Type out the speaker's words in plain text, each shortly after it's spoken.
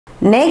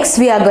Next,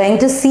 we are going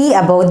to see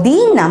about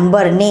the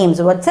number names.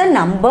 What's a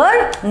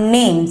number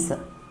names?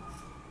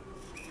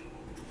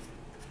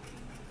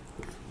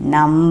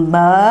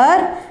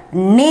 Number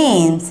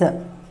names.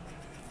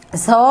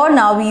 So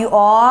now you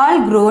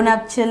all grown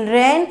up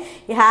children,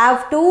 you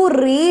have to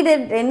read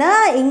it in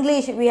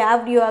English. You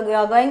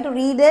are going to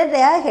read it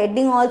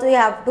heading also. You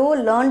have to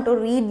learn to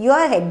read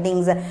your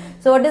headings.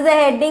 So what is the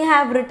heading I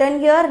have written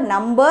here?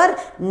 Number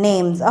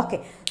names.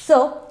 Okay.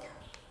 So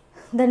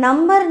the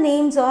number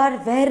names are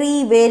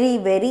very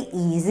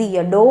easy.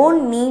 You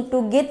don't need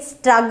to get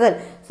struggle.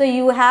 So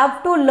you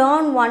have to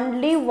learn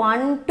only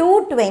 1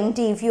 to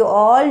 20. If you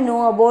all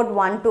know about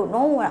 1 to,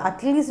 no,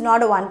 at least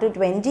not 1 to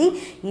 20.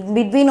 In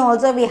between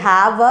also we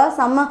have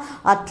some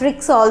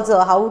tricks also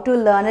how to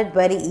learn it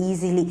very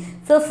easily.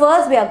 So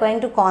first we are going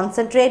to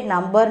concentrate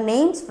number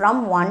names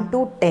from 1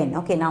 to 10.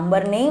 Okay,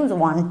 number names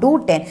 1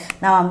 to 10.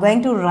 Now I am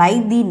going to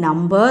write the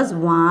numbers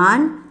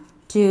 1,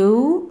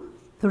 2,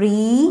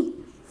 3,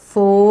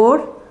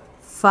 4,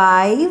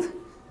 5,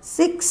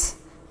 6,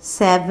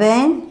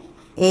 7,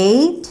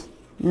 8,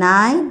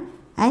 9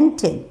 and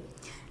 10.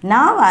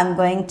 Now I am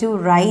going to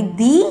write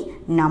the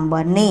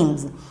number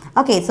names.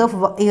 Okay, so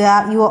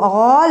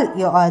all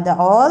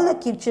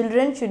the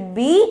children should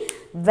be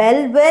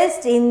well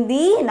versed in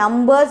the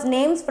numbers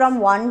names from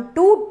 1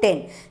 to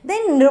 10.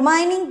 Then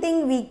remaining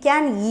thing we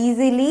can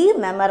easily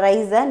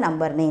memorize the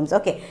number names.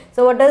 Okay,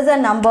 so what is the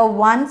number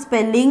 1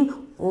 spelling?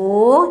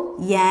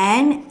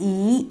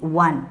 O-N-E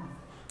 1.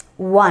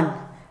 1.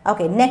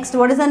 Okay, next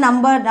what is the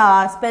number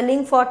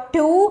spelling for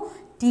 2?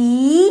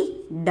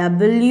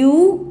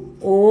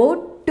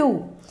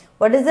 T-W-O-2.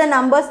 What is the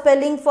number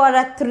spelling for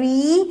a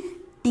 3?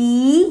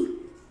 T-H-R-E-E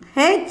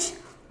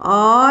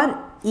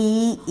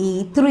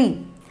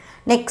 3.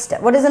 Next,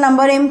 what is the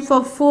number name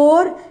for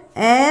 4?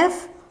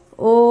 F-O-U-R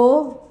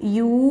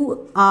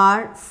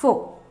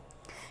 4.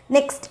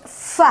 Next,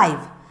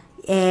 5.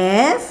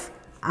 F-I-V-E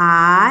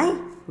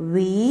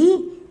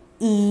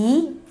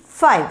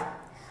 5.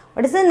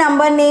 What is the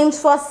number names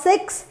for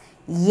 6?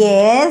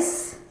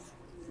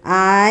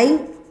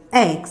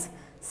 S-I-X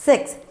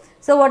 6.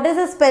 So what is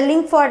the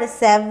spelling for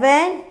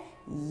 7?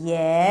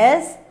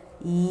 S-E-V-E-N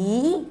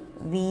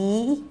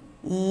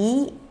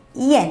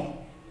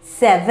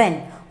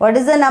 7. What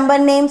is the number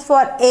names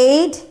for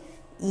 8?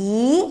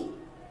 E-I-G-H-T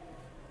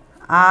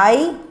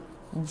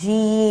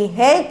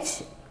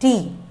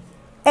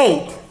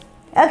 8.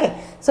 Okay.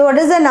 So what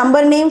is the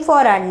number name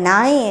for a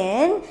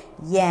 9?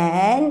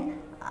 N-I-N-E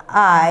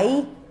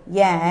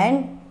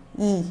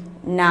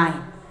 9.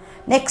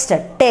 Next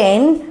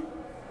 10.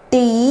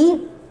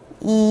 T-E-N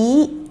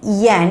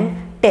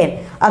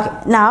 10. Okay,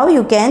 now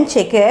you can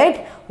check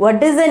it.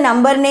 What is the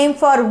number name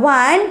for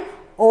 1?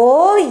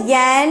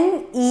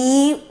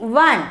 O-N-E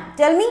 1.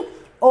 Tell me.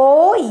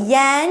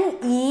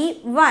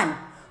 O-N-E 1.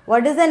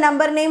 What is the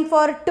number name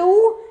for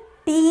 2?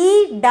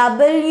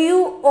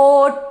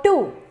 T-W-O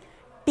 2.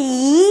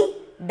 T-W-O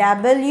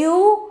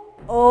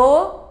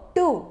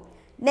 2.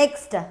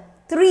 Next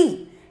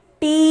 3.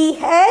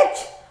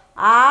 T-H-R-E-E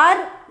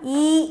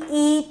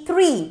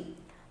 3.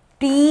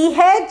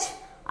 T-H-R-E-E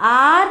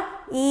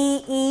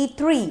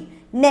 3.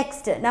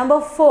 Next, number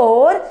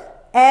 4,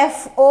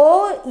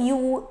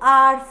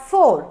 F-O-U-R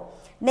 4.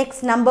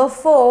 Next, number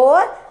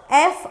 4,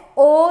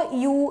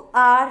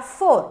 F-O-U-R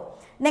 4.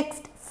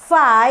 Next,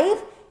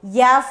 5,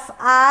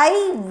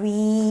 F-I-V-E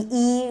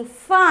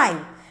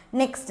 5.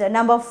 Next,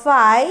 number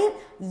 5,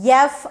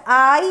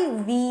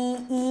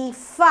 F-I-V-E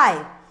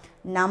 5.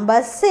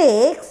 Number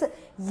 6,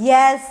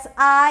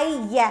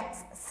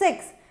 S-I-X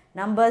 6.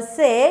 Number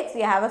 6,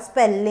 you have a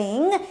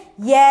spelling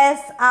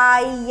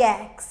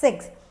S-I-X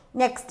 6.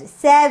 Next,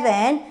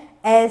 7,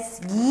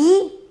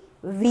 S-E-V-E-N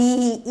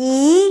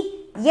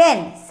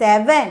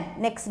 7.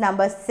 Next,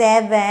 number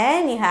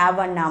 7, you have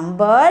a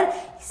number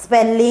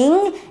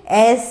spelling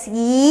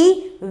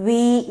S-E-V-E-N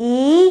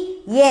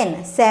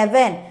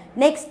 7.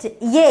 Next,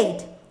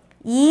 8,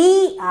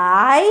 E-I-G-H-T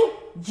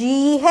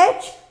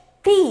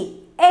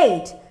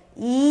 8.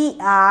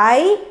 E-I-G-H-T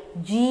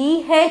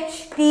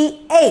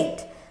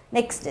 8.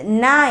 Next,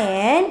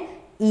 9,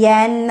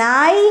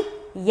 N-I-N-E.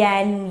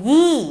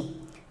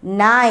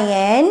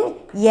 9,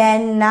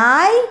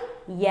 N-I-N-E.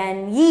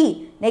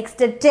 Next,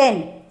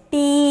 10,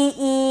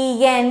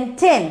 T-E-N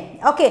 10.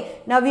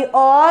 Okay, now we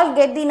all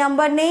get the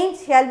number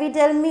names. Shall you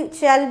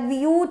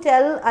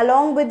tell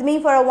along with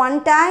me for a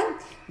one time?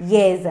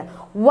 Yes.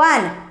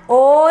 1,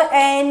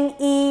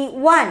 O-N-E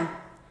 1.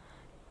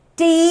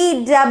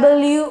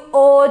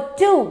 T-W-O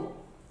 2.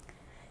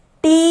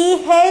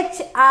 T-H-R-E-E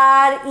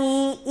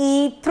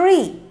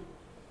 3.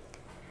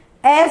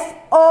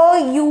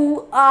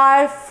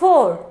 F-O-U-R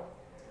 4.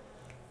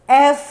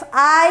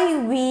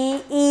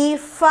 F-I-V-E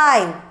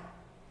 5.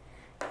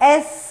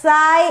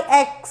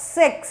 S-I-X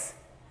 6.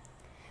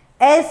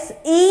 S-E-V-E-N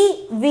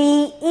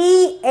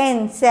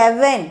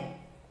 7.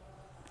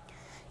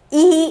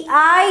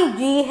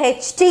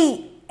 E-I-G-H-T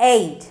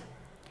 8.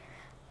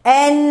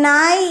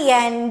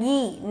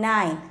 N-I-N-E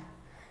 9.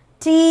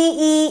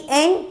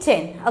 T-E-N,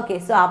 10. Okay,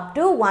 so up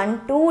to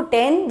 1 to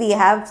 10 we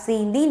have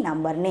seen the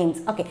number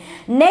names. Okay,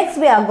 next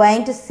we are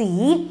going to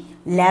see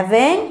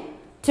 11,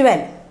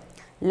 12.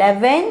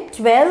 11,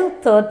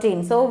 12,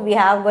 13. So we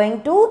are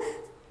going to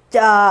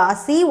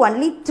see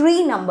only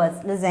 3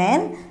 numbers.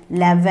 Listen,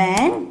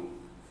 11,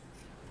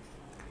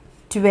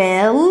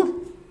 12,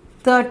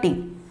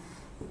 13.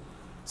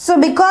 So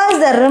because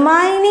the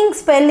remaining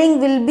spelling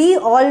will be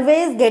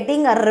always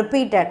getting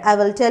repeated. I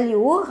will tell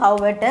you how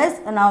it is.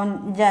 Now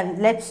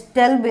let's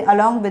tell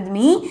along with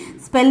me.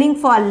 Spelling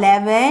for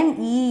 11,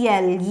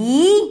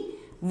 E-L-E-V-E-N.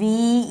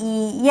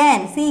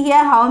 See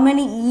here how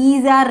many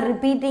E's are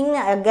repeating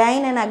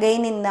again and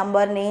again in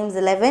number names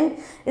 11.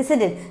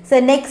 Isn't it? So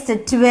next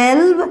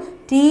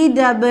 12, T-W-E-L-V-E,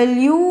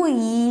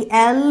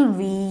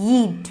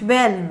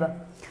 12.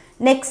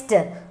 Next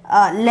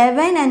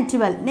 11 and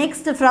 12.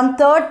 Next from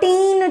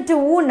 13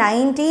 to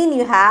 19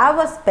 you have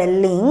a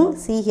spelling.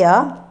 See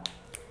here.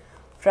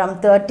 From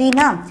 13.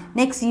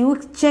 Next you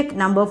check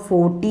number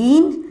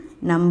 14,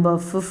 number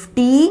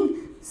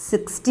 15,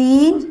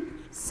 16,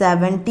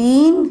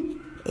 17,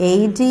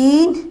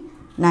 18,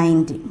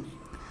 19.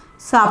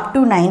 So up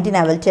to 19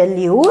 I will tell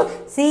you.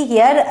 See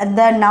here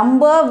the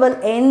number will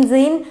ends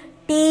in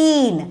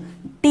teen.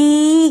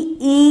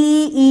 T-E-E-N,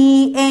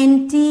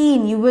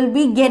 teen. You will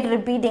be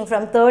repeating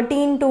from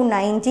 13 to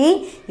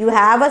 19. You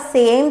have a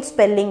same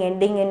spelling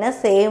ending in a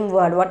same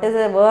word. What is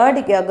the word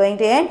you are going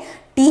to end?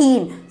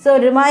 Teen. So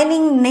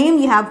remaining name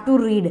you have to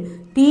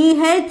read.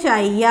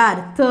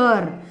 T-H-I-R,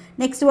 thir.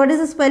 Next, what is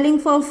the spelling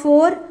for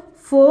 4?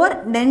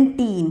 4, then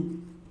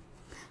teen.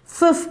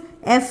 Fifth,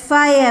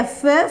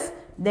 F-I-F-F,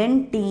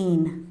 then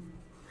teen.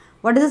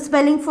 What is the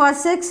spelling for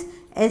 6?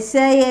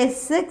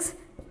 S-I-S, 6,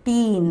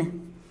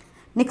 teen.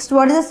 Next,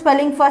 what is the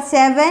spelling for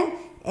 7?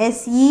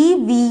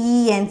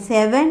 S-E-V-E-N,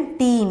 7,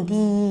 teen,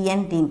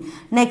 T-E-N, teen.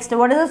 Next,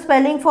 what is the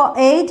spelling for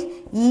 8?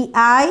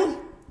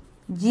 E-I-G-H-T,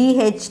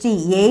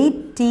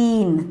 8,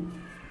 teen.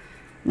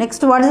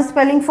 Next, what is the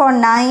spelling for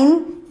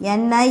 9?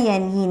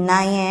 N-I-N-E,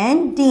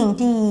 9, teen,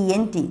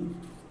 T-E-N, teen.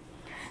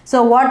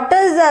 So, what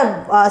is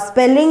the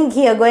spelling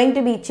here going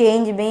to be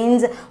changed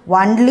means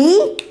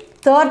only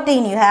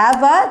 13. You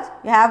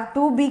have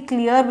to be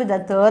clear with the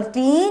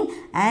 13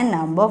 and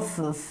number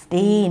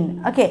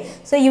 15. Okay,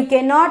 so you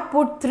cannot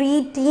put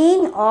 3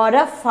 teen or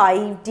a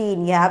 5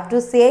 teen. You have to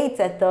say it's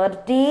a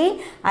 13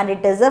 and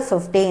it is a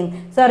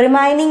 15. So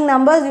remaining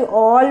numbers you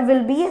all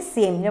will be a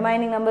same.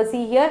 Remaining numbers,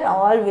 see here,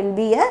 all will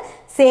be a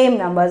same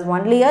numbers.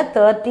 Only a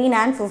 13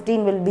 and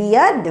 15 will be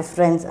a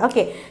difference.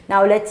 Okay,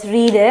 now let's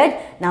read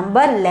it.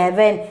 Number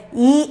 11.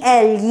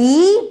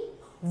 E-L-E-V-E-N,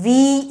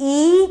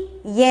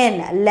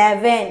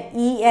 11,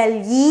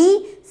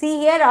 E-L-E. See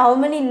here how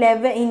many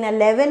 11, in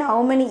 11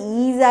 how many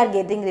E's are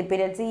getting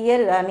repeated. See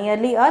here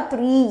nearly 3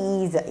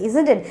 E's,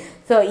 isn't it?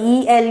 So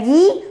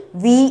E-L-E-V-E-N,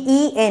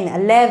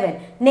 11.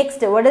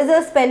 Next, what is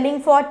the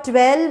spelling for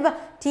 12?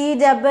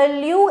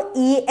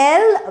 T-W-E-L-V-E,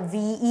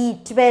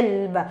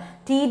 12.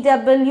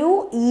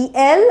 T-W-E-L-V-E,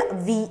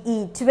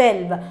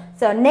 12.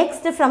 So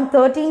next from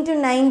 13 to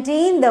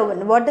 19,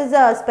 what is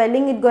the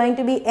spelling? It's going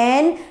to be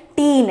N,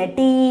 teen,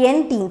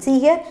 T-E-N, teen. See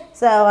here,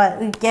 so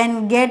you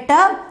can get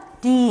a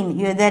teen.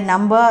 The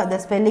number, the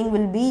spelling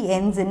will be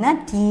ends in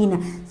a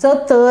teen.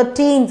 So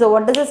 13. So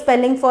what is the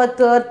spelling for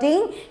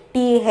 13?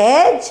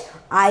 T-H-I-R,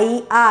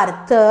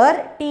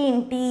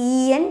 13,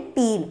 T-E-N,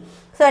 teen.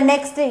 So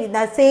next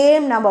the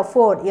same number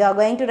 4. You are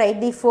going to write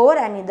the 4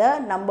 and the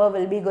number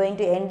will be going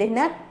to end in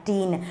a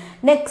teen.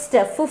 Next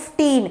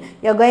 15.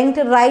 You are going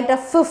to write a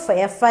fifth,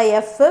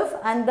 F-I-F-F,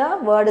 and the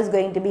word is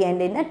going to be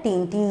end in a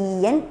teen,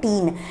 T-E-N,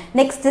 teen.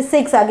 Next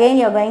 6. Again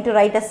you are going to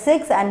write a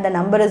 6 and the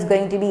number is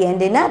going to be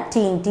end in a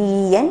teen,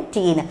 T-E-N,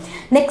 teen.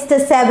 Next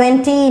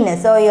 17.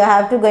 So you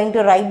have to going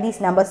to write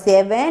this number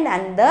 7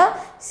 and the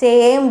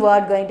same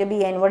word going to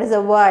be end. What is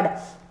the word?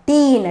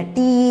 Teen,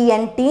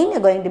 T-E-N,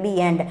 teen, going to be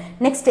end.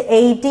 Next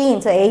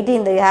 18. So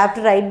 18, you have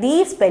to write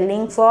the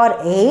spelling for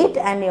 8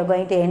 and you're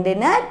going to end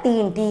in a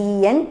teen,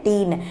 T-E-N,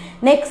 teen.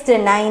 Next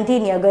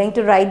 19, you're going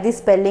to write the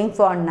spelling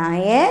for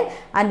 9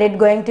 and it's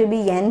going to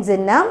be ends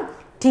in a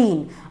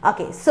teen.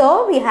 Okay,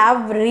 so we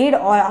have read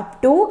all up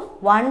to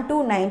 1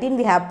 to 19,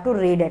 we have to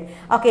read it.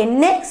 Okay,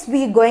 next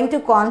we are going to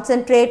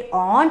concentrate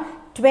on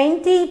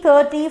 20,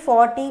 30,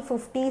 40,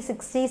 50,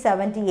 60,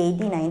 70,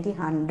 80, 90,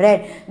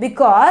 100.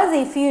 Because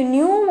if you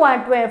knew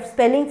what we're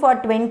spelling for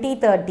 20,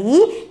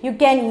 30, you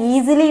can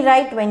easily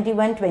write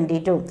 21,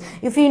 22.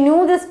 If you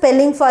knew the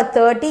spelling for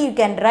 30, you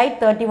can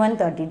write 31,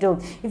 32.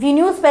 If you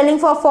knew spelling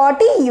for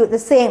 40, the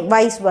same,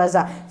 vice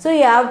versa. So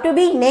you have to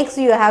be, next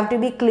you have to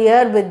be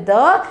clear with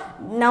the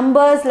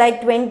numbers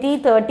like 20,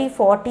 30,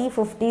 40,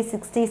 50,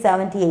 60,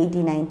 70,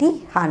 80, 90,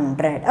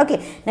 100. Okay,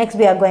 next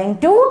we are going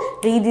to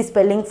read the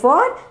spelling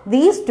for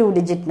these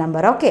 2-digit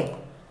number. Okay.